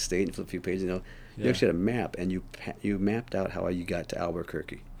went to the next state and flip a few pages. You actually had a map, and you mapped out how you got to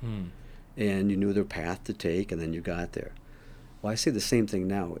Albuquerque. Mm. And you knew the path to take, and then you got there. Well, I say the same thing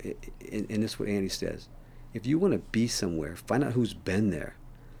now, and this is what Andy says. If you want to be somewhere, find out who's been there.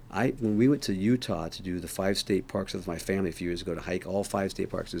 When we went to Utah to do the 5 state parks with my family a few years ago, to hike all 5 state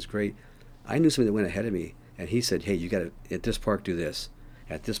parks, it was great. I knew somebody that went ahead of me, and he said, hey, you got to, at this park, do this.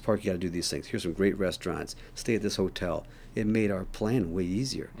 At this park, you got to do these things. Here's some great restaurants. Stay at this hotel. It made our plan way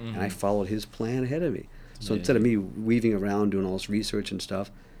easier, and I followed his plan ahead of me. So instead of me weaving around doing all this research and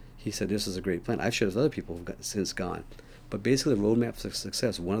stuff, he said, this is a great plan. I've shared with other people who've since gone. But basically, the roadmap for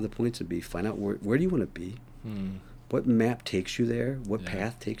success, one of the points would be find out where do you want to be? Mm. What map takes you there? What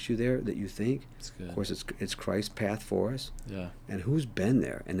path takes you there that you think? That's good. Of course, it's Christ's path for us. Yeah. And who's been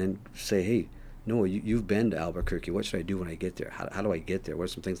there? And then say, hey, Noah, you've been to Albuquerque. What should I do when I get there? How do I get there? What are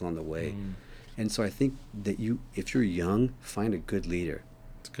some things along the way? Mm. And so I think that if you're young, find a good leader.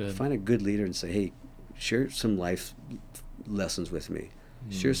 It's good. Find a good leader and say, hey, share some life lessons with me.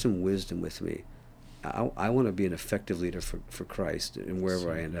 Share some wisdom with me. I want to be an effective leader for Christ, and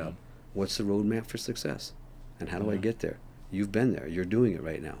wherever I end up. What's the roadmap for success? And how do I get there? You've been there. You're doing it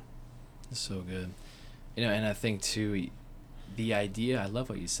right now. It's so good. And I think, too, the idea, I love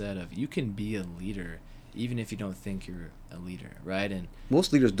what you said, of you can be a leader even if you don't think you're a leader, right? And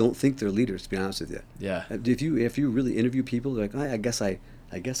most leaders don't think they're leaders, to be honest with you. Yeah. If you really interview people, they're like, I guess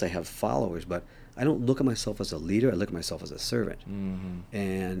I have followers, but I don't look at myself as a leader. I look at myself as a servant. Mm-hmm.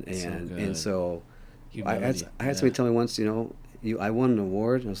 And so I Humility. had somebody tell me once, I won an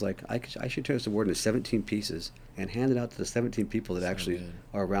award, and I was like, I should turn this award into 17 pieces and hand it out to the 17 people that actually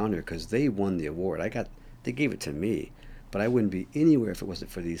are around here, because they won the award. They gave it to me, but I wouldn't be anywhere if it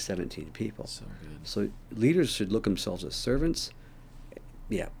wasn't for these 17 people. So good. So leaders should look themselves as servants.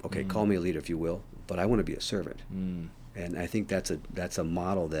 Yeah, okay, call me a leader if you will, but I want to be a servant. Mm. And I think that's a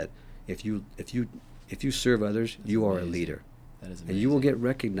model that if you serve others, you are a leader. That is amazing. And you will get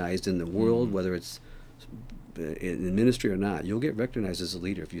recognized in the world, whether it's in ministry or not. You'll get recognized as a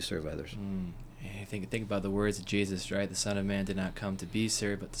leader if you serve others. Mm. And think about the words of Jesus, right? The Son of Man did not come to be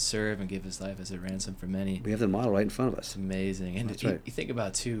served, but to serve and give his life as a ransom for many. We have the model right in front of us. It's amazing. And That's right. You think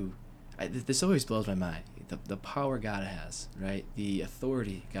about, too, this always blows my mind, the power God has, right? The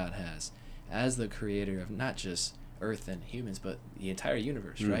authority God has as the creator of not just earth and humans, but the entire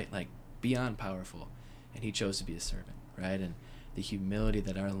universe, right? Like, beyond powerful. And he chose to be a servant, right? And the humility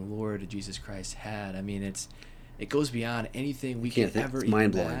that our Lord Jesus Christ had, I mean, it goes beyond anything we can ever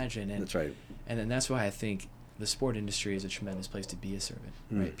even imagine. And that's right. And then that's why I think the sport industry is a tremendous place to be a servant,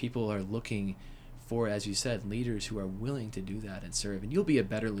 right? People are looking for, as you said, leaders who are willing to do that and serve. And you'll be a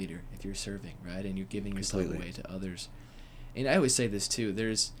better leader if you're serving, right? And you're giving yourself away to others. And I always say this too,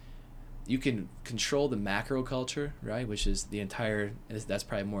 you can control the macro culture, right? Which is that's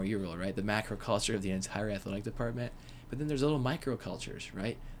probably more your role, right? The macro culture of the entire athletic department. But then there's little micro cultures,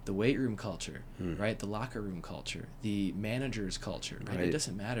 right? The weight room culture, right? The locker room culture, the manager's culture, right? It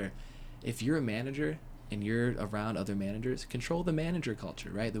doesn't matter. If you're a manager and you're around other managers, control the manager culture,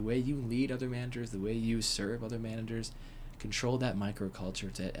 right? The way you lead other managers, the way you serve other managers, control that micro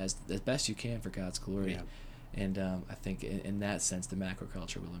culture as best you can for God's glory. And I think in that sense, the macro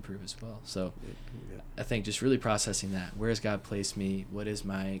culture will improve as well. So Yeah. I think just really processing that. Where has God placed me? What is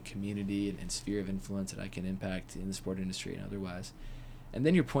my community and sphere of influence that I can impact in the sport industry and otherwise? And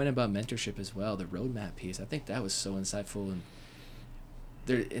then your point about mentorship as well, the roadmap piece. I think that was so insightful. And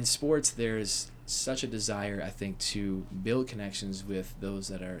there, in sports, there's such a desire, I think, to build connections with those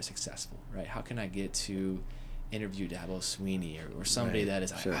that are successful, right? How can I get to interview Dabo Sweeney or somebody Right, that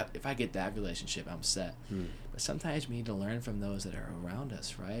is, sure. if I get that relationship, I'm set. But sometimes we need to learn from those that are around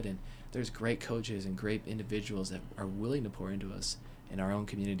us, right? And there's great coaches and great individuals that are willing to pour into us in our own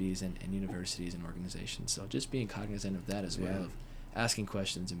communities and universities and organizations. So just being cognizant of that as Yeah. well, of asking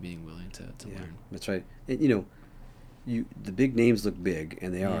questions and being willing to Yeah, learn. that's right. And, you know, the big names look big,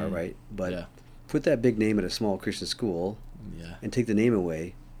 and they are, right? But Yeah. put that big name at a small Christian school Yeah. and take the name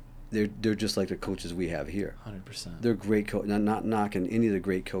away, they're just like the coaches we have here. 100%. They're great coach. Not knocking any of the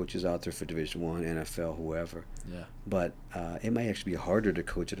great coaches out there for Division One, NFL, whoever. Yeah. But it might actually be harder to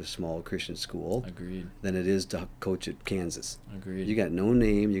coach at a small Christian school Agreed. than it is to coach at Kansas. Agreed. You got no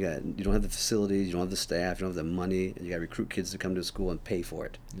name. You don't have the facilities. You don't have the staff. You don't have the money. And you got to recruit kids to come to school and pay for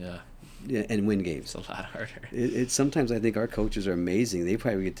it. Yeah. Yeah, and win games. It's a lot harder. It's sometimes I think our coaches are amazing. They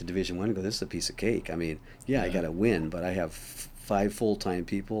probably get to Division One and go, "This is a piece of cake." I mean, I got to win, but I have 5 full-time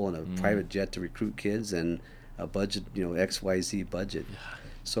people and a private jet to recruit kids and a budget, XYZ budget. Yeah.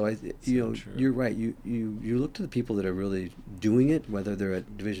 So True. you're right. You look to the people that are really doing it, whether they're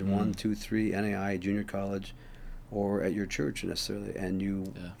at Division 1, 2, 3, NAI, junior college, or at your church necessarily, and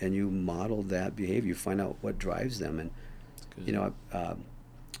you model that behavior. You find out what drives them, and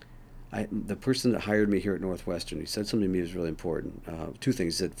the person that hired me here at Northwestern, he said something to me that was really important. 2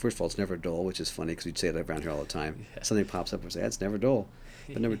 things. He said, first of all, it's never dull, which is funny because we'd say that around here all the time. Yeah. Something pops up and say, it's never dull.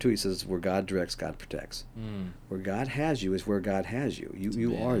 But number 2, he says, where God directs, God protects. Where God has you is where God has you.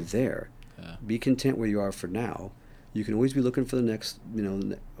 You are there. Yeah. Be content where you are for now. You can always be looking for the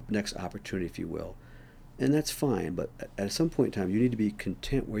next opportunity, if you will. And that's fine, but at some point in time, you need to be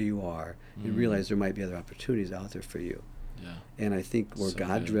content where you are and realize there might be other opportunities out there for you. Yeah. And I think where So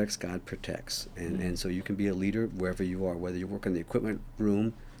God good. directs, God protects. And so you can be a leader wherever you are, whether you work in the equipment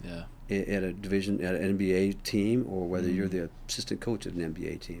room Yeah. at an NBA team or whether you're the assistant coach at an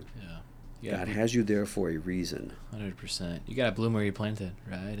NBA team. Yeah. God has you there for a reason. 100%. You got to bloom where you planted,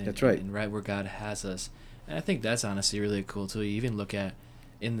 right? And, That's right. And right where God has us. And I think that's honestly really cool too. You even look at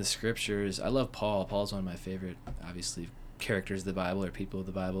in the scriptures. I love Paul. Paul's one of my favorite, obviously, characters of the Bible or people of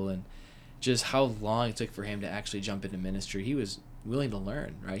the Bible, and just how long it took for him to actually jump into ministry. He was willing to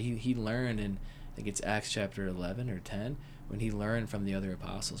learn, right? He learned in, I think it's Acts chapter 11 or 10, when he learned from the other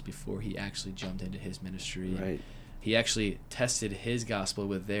apostles before he actually jumped into his ministry. Right. He actually tested his gospel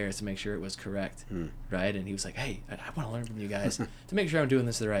with theirs to make sure it was correct, right? And he was like, hey, I want to learn from you guys to make sure I'm doing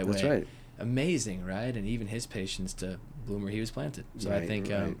this the right way. That's right. Amazing, right? And even his patience to bloom where he was planted. So I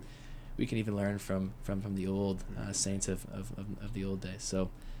think we can even learn from the old saints of the old days. So,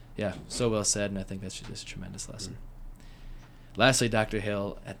 yeah, so well said, and I think that's just a tremendous lesson. Lastly, Dr.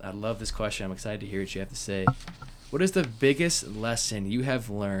 Hill, I love this question. I'm excited to hear what you have to say. What is the biggest lesson you have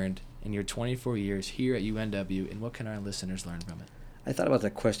learned in your 24 years here at UNW, and what can our listeners learn from it? I thought about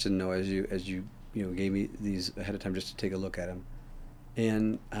that question, though, as you gave me these ahead of time just to take a look at them.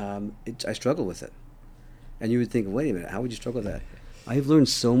 And I struggle with it. And you would think, wait a minute, how would you struggle with that? I've learned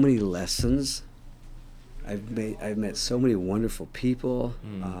so many lessons. I've met so many wonderful people.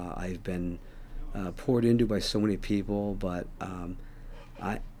 I've been poured into by so many people. But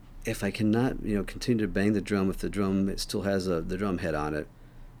if I cannot, continue to bang the drum, if the drum it still has the drum head on it,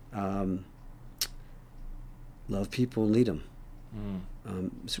 love people and lead them.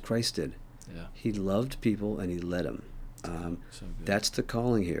 So Christ did. Yeah. He loved people and he led them. So good. That's the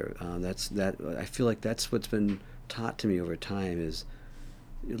calling here. I feel like that's what's been taught to me over time is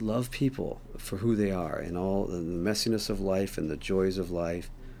love people for who they are and all the messiness of life and the joys of life,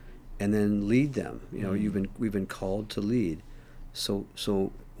 and then lead them. We've been called to lead. So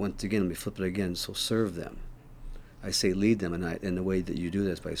once again, let me flip it again. So serve them. I say lead them, and the way that you do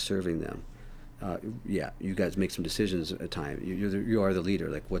this by serving them. You guys make some decisions at a time. You are the leader.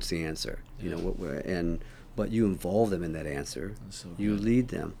 Like, what's the answer? Yeah. But you involve them in that answer. So You good. lead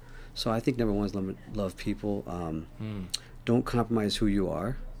them. So I think number one is love people. Don't compromise who you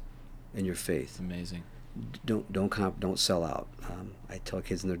are and your faith. It's amazing. Don't sell out. I tell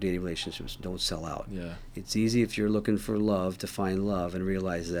kids in their dating relationships, don't sell out. Yeah. It's easy if you're looking for love to find love and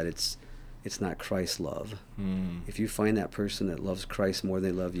realize that it's not Christ's love. If you find that person that loves Christ more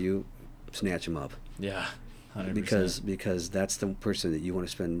than they love you, snatch them up. Yeah. because that's the person that you want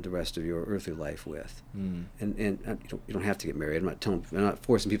to spend the rest of your earthly life with. And you don't have to get married. I'm not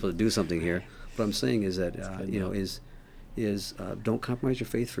forcing people to do something here. What I'm saying is that don't compromise your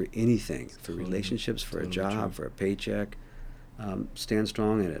faith for anything, for relationships, for a job, for a paycheck. Stand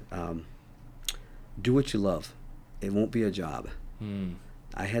strong in it. Do what you love. It won't be a job.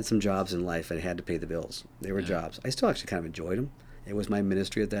 I had some jobs in life and I had to pay the bills. They were jobs. I still actually kind of enjoyed them. It was my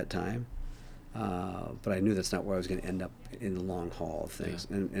ministry at that time. But I knew that's not where I was going to end up in the long haul of things.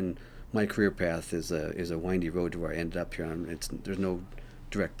 And my career path is a windy road to where I ended up here. There's no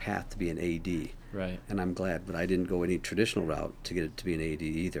direct path to be an AD. Right. And I'm glad, but I didn't go any traditional route to get it to be an AD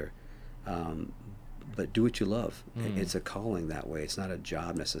either. But do what you love. It's a calling that way. It's not a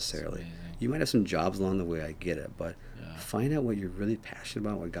job necessarily. You might have some jobs along the way, I get it, but find out what you're really passionate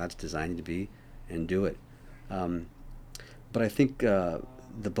about, what God's designed you to be, and do it. But I think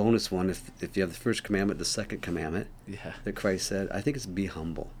the bonus one, if you have the first commandment, the second commandment that Christ said, I think it's be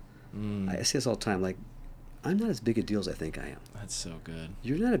humble. I see this all the time, like, I'm not as big a deal as I think I am. That's so good.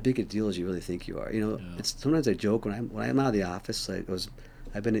 You're not as big a deal as you really think you are. It's sometimes I joke when I'm out of the office.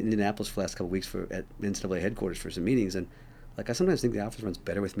 I've been in Indianapolis for the last couple of weeks at NCAA headquarters for some meetings, and like I sometimes think the office runs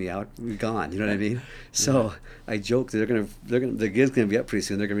better with me out gone. You know what I mean? So I joke that the kid's gonna be up pretty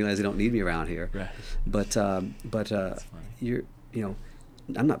soon. They're gonna realize they don't need me around here. Right. But I'm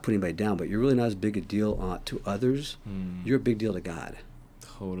not putting anybody down, but you're really not as big a deal to others. You're a big deal to God.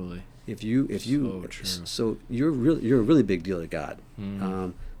 Totally. So you're a really big deal to God.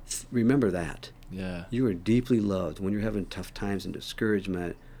 Remember that. Yeah. You are deeply loved when you're having tough times and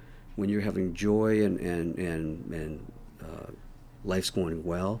discouragement, when you're having joy and life's going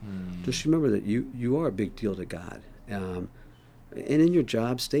well. Just remember that you are a big deal to God. And in your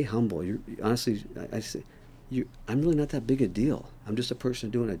job, stay humble. Honestly, I say, I'm really not that big a deal. I'm just a person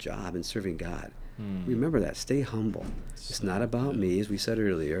doing a job and serving God. Remember that. Stay humble. It's not about me, as we said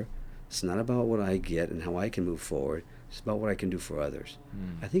earlier. It's not about what I get and how I can move forward. It's about what I can do for others.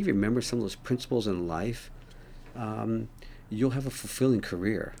 I think if you remember some of those principles in life, you'll have a fulfilling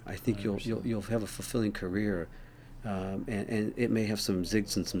career. I think you'll have a fulfilling career, and it may have some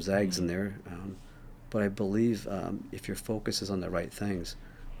zigs and some zags in there, but I believe if your focus is on the right things,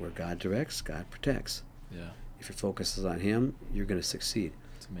 where God directs, God protects. Yeah. If your focus is on Him, you're going to succeed.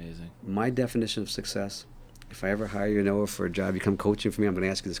 It's amazing. My definition of success, if I ever hire you, Noah, for a job, you come coaching for me, I'm going to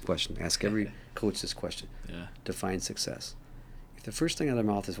ask you this question. Ask every coach this question. Define success. If the first thing out of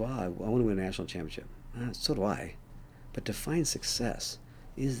their mouth is, well, I want to win a national championship. So do I. But define success.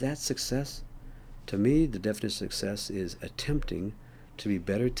 Is that success? To me, the definition of success is attempting to be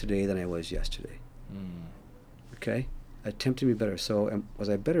better today than I was yesterday. Okay? Attempting to be better. So was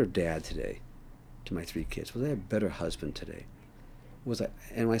I a better dad today to my 3 kids? Was I a better husband today?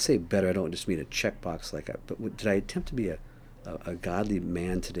 And when I say better, I don't just mean a checkbox but did I attempt to be a godly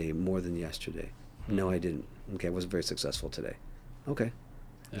man today more than yesterday? No, I didn't. Okay, I wasn't very successful today. Okay,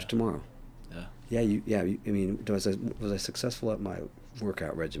 there's tomorrow. I mean, was I successful at my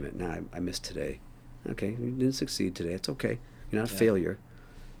workout regimen? No, I missed today. Okay, you didn't succeed today. It's okay. You're not a failure.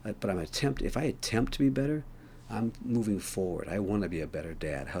 But if I attempt to be better, I'm moving forward. I want to be a better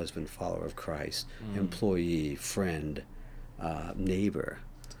dad, husband, follower of Christ, employee, friend, neighbor.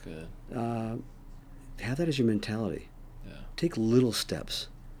 That's good. Have that as your mentality. Take little steps.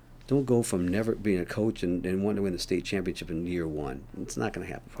 Don't go from never being a coach and wanting to win the state championship in year 1. It's not going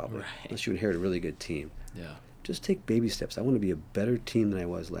to happen probably, unless you inherit a really good team. Just take baby steps. I want to be a better team than I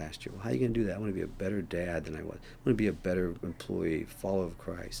was last year. Well, how are you going to do that? I want to be a better dad than I was. I want to be a better employee, follower of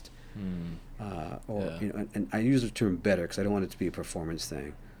Christ. And I use the term better because I don't want it to be a performance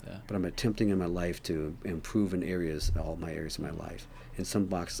thing. But I'm attempting in my life to improve in all my areas of my life. In some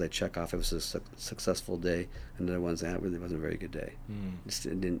boxes I check off it was a successful day, and other ones that really wasn't a very good day.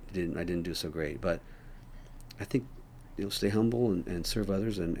 I didn't do so great. But I think stay humble and serve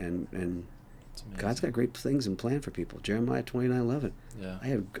others, and God's got great things in plan for people. Jeremiah 29:11.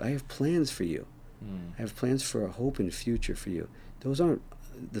 I have plans for you. I have plans for a hope and future for you.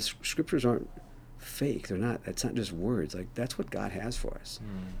 The scriptures aren't fake. They're not. It's not just words. Like, that's what God has for us.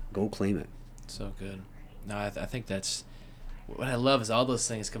 Go claim it. So good. No, I think that's what I love is all those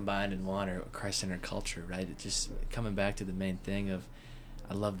things combined in one, or Christ-centered culture, right? It just coming back to the main thing of,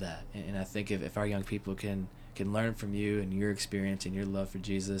 I love that, and I think if our young people can learn from you and your experience and your love for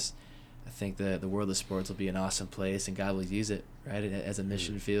Jesus, I think the world of sports will be an awesome place, and God will use it, right, as a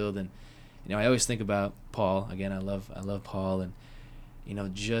mission field. And I always think about Paul. Again, I love Paul, and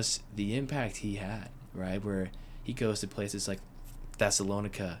just the impact he had, right, where he goes to places like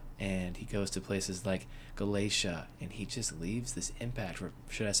Thessalonica, and he goes to places like Galatia, and he just leaves this impact, or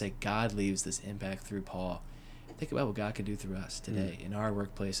should I say God leaves this impact through Paul. think about what God can do through us today in our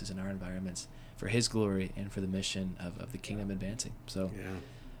workplaces, in our environments, for His glory and for the mission of the kingdom advancing. So,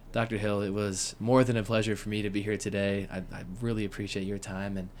 Dr. Hill, it was more than a pleasure for me to be here today. I really appreciate your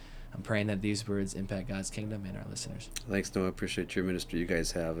time, and I'm praying that these words impact God's kingdom and our listeners. Thanks, Noah. I appreciate your ministry you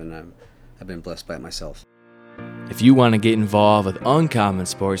guys have, and I've been blessed by it myself. If you want to get involved with Uncommon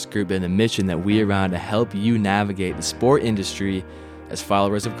Sports Group and the mission that we are on to help you navigate the sport industry as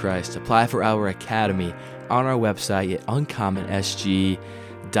followers of Christ, apply for our academy on our website at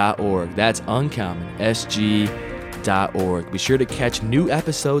uncommonsg.org. That's uncommonsg.org. Be sure to catch new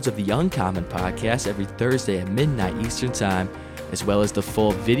episodes of the Uncommon podcast every Thursday at midnight Eastern Time, as well as the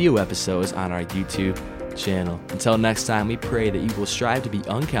full video episodes on our YouTube channel. Until next time, we pray that you will strive to be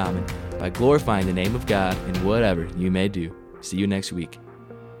uncommon by glorifying the name of God in whatever you may do. See you next week.